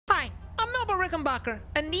Rickenbacker,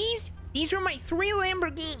 and these are my 3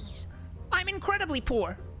 Lamborghinis. I'm incredibly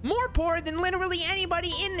poor. More poor than literally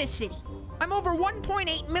anybody in this city. I'm over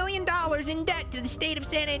 $1.8 million in debt to the state of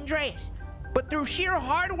San Andreas. But through sheer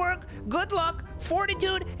hard work, good luck,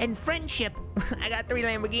 fortitude, and friendship, I got 3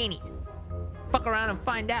 Lamborghinis. Fuck around and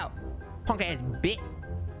find out. Punk ass bitch.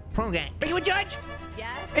 Punk ass. Are you a judge?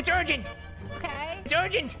 Yes. It's urgent. Okay. It's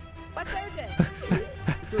urgent. What's urgent?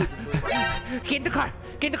 Get in the car.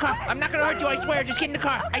 Get in the car. I'm not gonna hurt you, I swear. Just get in the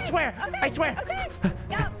car. Okay. I swear. Okay. I swear. Okay.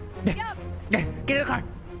 Yep. Yep. Get in the car.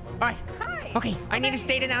 All right. Hi. Okay. I need a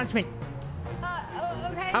state announcement.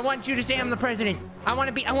 Okay. I want you to say I'm the president. I want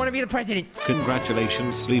to be the president.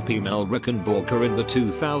 Congratulations, Sleepy Mel Rickenbacker, in the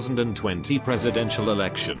 2020 presidential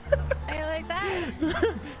election. I like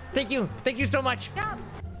that. Thank you. Thank you so much. Yep.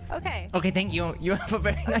 Okay. Okay, thank you. You have a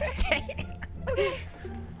very nice day. Okay.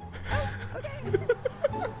 Okay.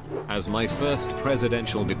 As my first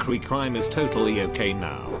presidential decree, crime is totally okay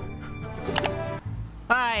now.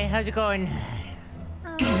 Hi, how's it going?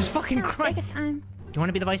 Jesus fucking Christ. Take You want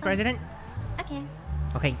to be the vice president? Okay.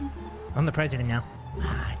 Okay, I'm the president now.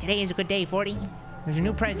 Today is a good day, 40. There's a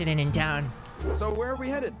new president in town. So where are we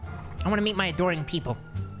headed? I want to meet my adoring people,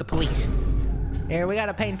 the police. Here, we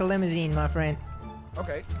gotta paint the limousine, my friend.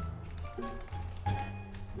 Okay.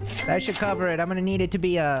 That should cover it. I'm gonna need it to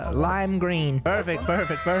be a lime green. Perfect,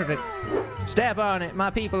 perfect, perfect. Step on it. My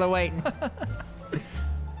people are waiting.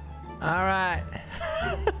 All right.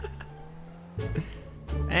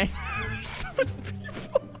 And so many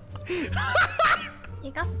people.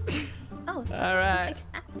 You got this. Oh. All right.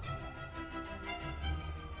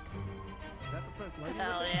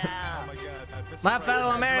 Hell yeah. Oh my God. My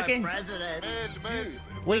fellow Americans, President.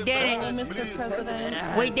 we did it. Mr.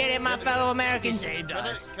 President. We did it, my fellow Americans. Saved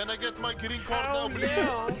us. Can I get my green card now, please?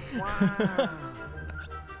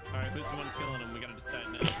 Alright, who's the one killing him? We gotta decide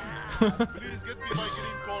now. Please get me my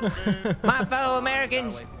green card, man. My fellow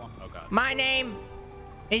Americans, Oh god. my name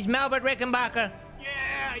is Melbert Rickenbacker,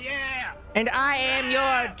 Yeah, yeah! and I am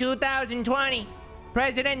your 2020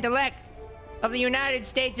 President-elect of the United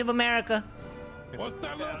States of America. He does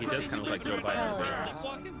kind of like Joe Biden.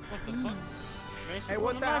 What the fuck? Hey,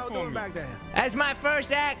 what the hell doing back there? As my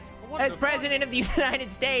first act as President of the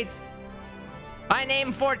United States, I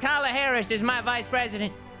name Fortala Harris as my Vice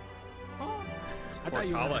President. I thought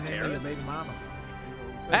you were Fortala gonna name me your Harris? baby mama.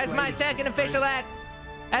 As my second official act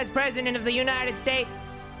as President of the United States,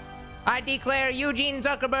 I declare Eugene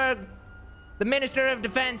Zuckerberg the Minister of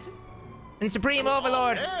Defense and Supreme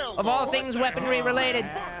Overlord of all things weaponry related.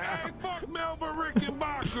 Fuck Melba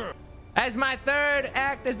Rickenbacker. As my third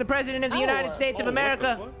act as the President of the United States of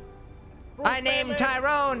America, I name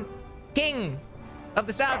Tyrone King of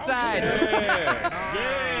the South Side.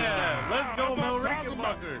 Yeah! Let's go, Mel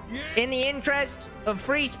Rickenbacker! In the interest of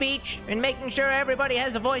free speech and making sure everybody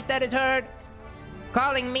has a voice that is heard,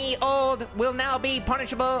 calling me old will now be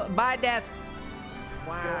punishable by death.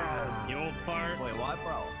 Wow. You old fart. Wait, what,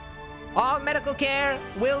 bro? All medical care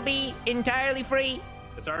will be entirely free.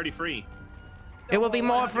 It's already free. It will be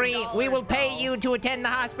more free. We will pay you to attend the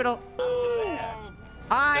hospital. Does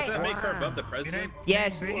I, that make her above the president?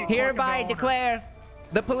 yes, hereby declare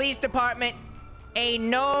the police department a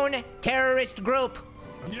known terrorist group.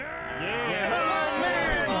 Hell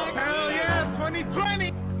yeah,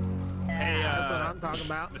 2020! Hey, That's what I'm talking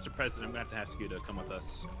about. Mr. President, I'm gonna have to ask you to come with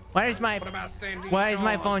us. Why is my phone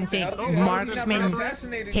say marksman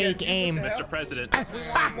take aim? Mr. President.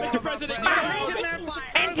 Mr. President!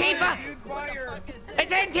 Antifa!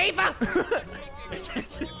 It's Antifa!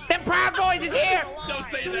 The Proud Boys is here! Don't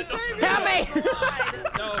say that! Don't say Help me!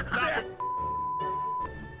 No, stop!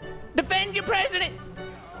 Defend your president!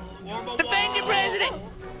 Defend your president!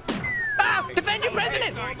 Ah! Defend your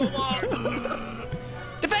president!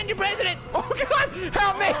 Defend your president! Oh God!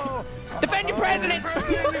 Help me! Defend your president!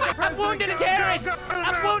 I've wounded a terrorist!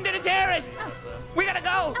 I've wounded a terrorist! We gotta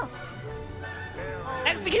go!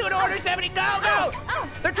 Execute Order 70! Go! Go!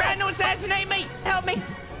 They're trying to assassinate me! Help me!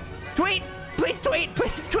 Tweet! Please tweet!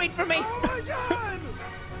 Please tweet for me! Oh my God!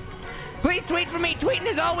 Please tweet for me! Tweeting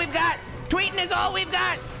is all we've got! Tweeting is all we've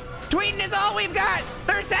got! Tweeting is all we've got!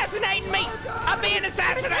 They're assassinating me! I'm being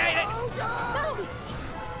assassinated! Oh God!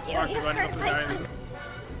 Marshall, go ahead and go for the guy.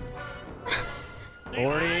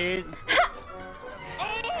 40.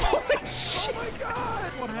 Holy shit! Oh my God!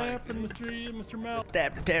 What happened, Mr. Mel?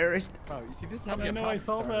 Stabbed a terrorist. Bro, you see this? I know I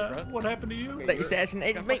saw that. What happened to you? They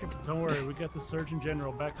assassinated me. Don't worry, we got the Surgeon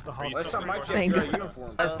General back at the hospital. Let's talk about Thank your you.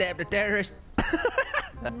 uniform. I stabbed a terrorist.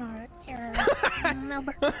 I'm not a terrorist.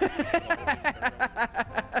 Melbourne.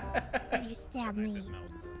 You stabbed me.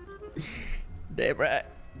 Damn right.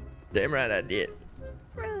 Damn right I did.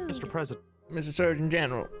 Rude. Mr. President, Mr. Surgeon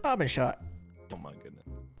General, I've been shot. Oh my goodness.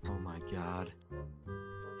 Oh my god.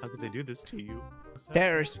 How could they do this to you?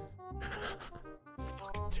 Terrorist. It's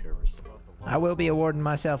fucking terrorists. I will be awarding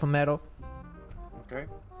myself a medal. Okay.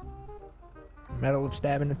 Medal of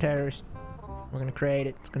stabbing a terrorist. We're gonna create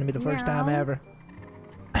it. It's gonna be the first time No. ever.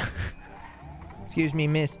 Excuse me,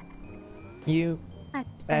 miss. You,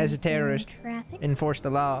 as a terrorist, Traffic. enforce the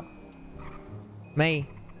law. Me,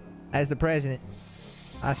 as the president,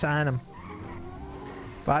 I sign them.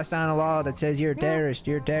 If I sign a law that says you're a terrorist,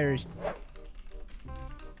 you're a terrorist.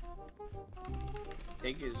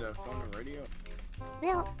 Take his phone and radio.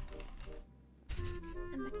 Milk.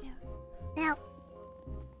 Number 2. Now,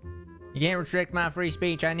 You can't restrict my free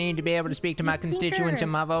speech. I need to be able to speak to my constituents stinker.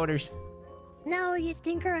 and my voters. no, you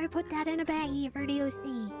stinker. I put that in a baggie for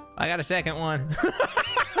DOC. I got a second one.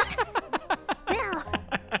 Now,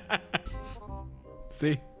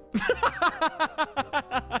 See? Got the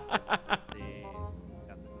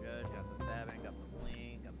judge, got the stabbing, got the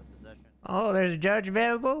fleeing, got the possession. Oh, there's a judge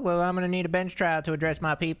available? Well, I'm gonna need a bench trial to address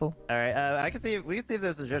my people. All right, I can see. We can see if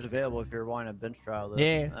there's a judge available if you're wanting a bench trial.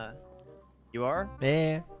 This. Yeah. You are?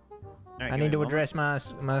 Yeah. All right, I give me need a to moment. address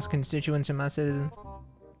my constituents and my citizens.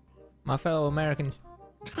 My fellow Americans.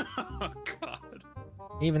 Oh God.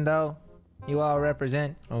 Even though you all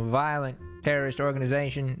represent a violent terrorist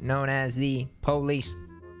organization known as the police,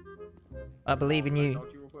 I believe in you,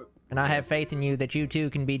 and I have faith in you that you too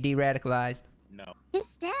can be de-radicalized. No. you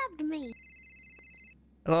stabbed me.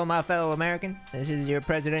 Hello, my fellow American. This is your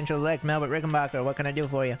presidential-elect, Melbert Rickenbacker. What can I do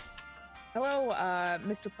for you? Hello,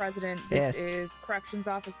 Mr. President. Yes. This is Corrections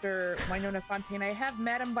Officer Winona Fontaine. I have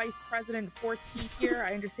Madam Vice President 4T here.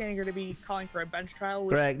 I understand you're going to be calling for a bench trial.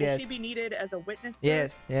 Correct, Will yes. she be needed as a witness? Sir?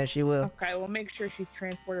 Yes, yes, she will. Okay, we'll make sure she's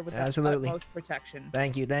transported with Absolutely. the utmost protection.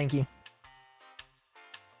 Thank you, thank you.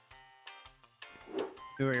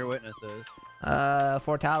 Who are your witnesses?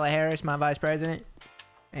 Fortala Harris, my vice president.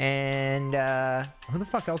 And, who the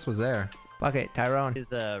fuck else was there? Fuck it, Tyrone.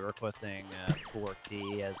 He's requesting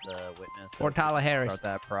 4T as a witness. Fortala Harris. Start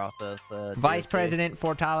that process. Vice DOC. President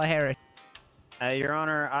Fortala Harris. Your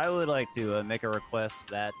Honor, I would like to make a request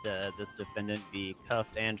that this defendant be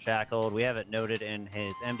cuffed and shackled. We have it noted in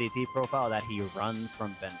his MDT profile that he runs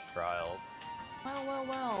from bench trials.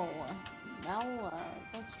 Well.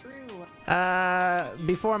 That's true.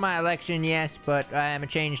 Before my election, yes, but I am a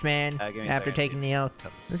changed man Give me a after second. taking the oath.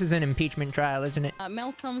 This is an impeachment trial, isn't it?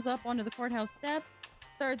 Mel comes up onto the courthouse step,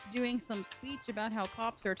 starts doing some speech about how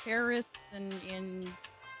cops are terrorists and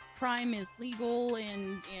crime is legal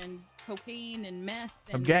and cocaine and meth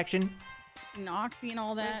and, Objection. and oxy and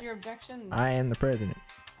all that. Where's your objection? I am the president.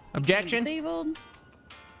 Objection. Disabled.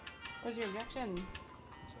 Where's your objection?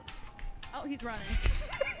 Oh, he's running.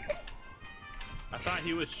 I thought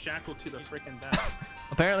he was shackled to the freaking desk.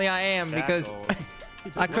 Apparently I am because Shackled.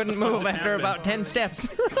 I couldn't What the fuck move just after happened? about 10 steps.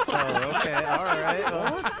 Oh, okay. All right.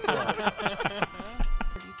 Well, You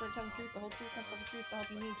swear to tell the truth, the whole truth, nothing but the truth, so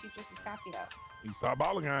help you me, Chief Justice Garcia. Eastside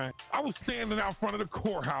Balligan. I was standing out front of the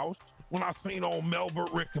courthouse when I seen old Melbert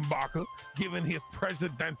Rickenbacker giving his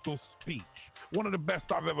presidential speech. One of the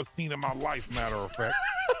best I've ever seen in my life, matter of fact.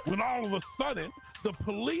 When all of a sudden, the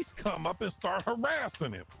police come up and start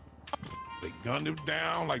harassing him. They gunned him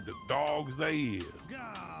down like the dogs they is.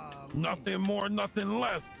 Nothing more, nothing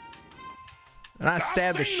less. And I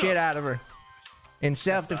stabbed the shit out of her in I can't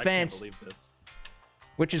self-defense, believe this.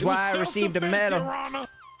 which is It was why I received a self-defense, medal. Your Honor.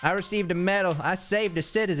 I received a medal. I saved a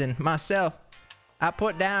citizen myself. I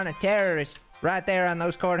put down a terrorist right there on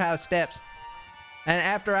those courthouse steps. And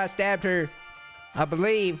after I stabbed her, I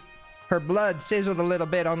believe her blood sizzled a little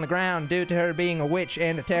bit on the ground due to her being a witch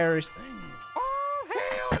and a terrorist.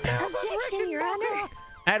 Objection, Your Honor.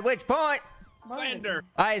 At which point, Sander.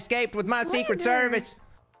 I escaped with my Secret Service.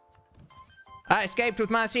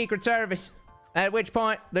 At which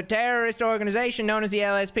point, the terrorist organization known as the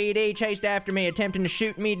LSPD chased after me, attempting to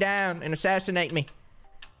shoot me down and assassinate me.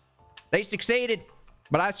 They succeeded,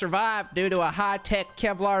 but I survived due to a high-tech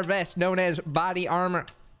Kevlar vest known as body armor.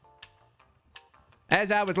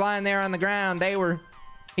 As I was lying there on the ground, they were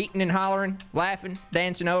hooting and hollering, laughing,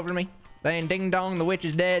 dancing over me, saying, "Ding dong, the witch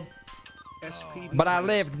is dead." But I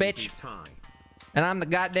lived, bitch. And I'm the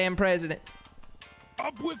goddamn president.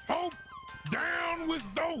 Up with hope, down with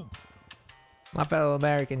dope. My fellow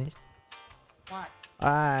Americans, What?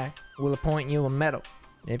 I will appoint you a medal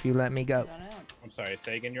if you let me go. I don't know. I'm sorry,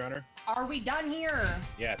 say again, Your Honor. Are we done here?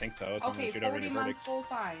 Yeah, I think so. So Okay, shoot over 40 the months verdict. full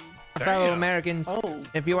time. Fellow Damn. Americans,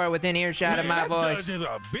 if you are within earshot of Man, my that voice, judge is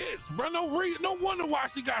a bitch, bro. No wonder why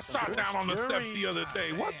she got shot down on the steps the other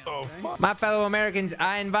day. What the fuck? my fellow Americans,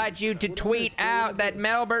 I invite you to tweet out that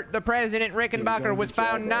Melbert, the President Rickenbacker, was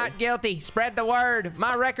found not guilty. Spread the word.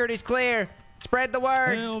 My record is clear. Spread the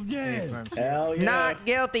word. Hell yeah. Hell yeah. Not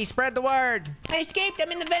guilty. Spread the word. I escaped.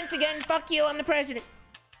 I'm in the vents again. Fuck you. I'm the president.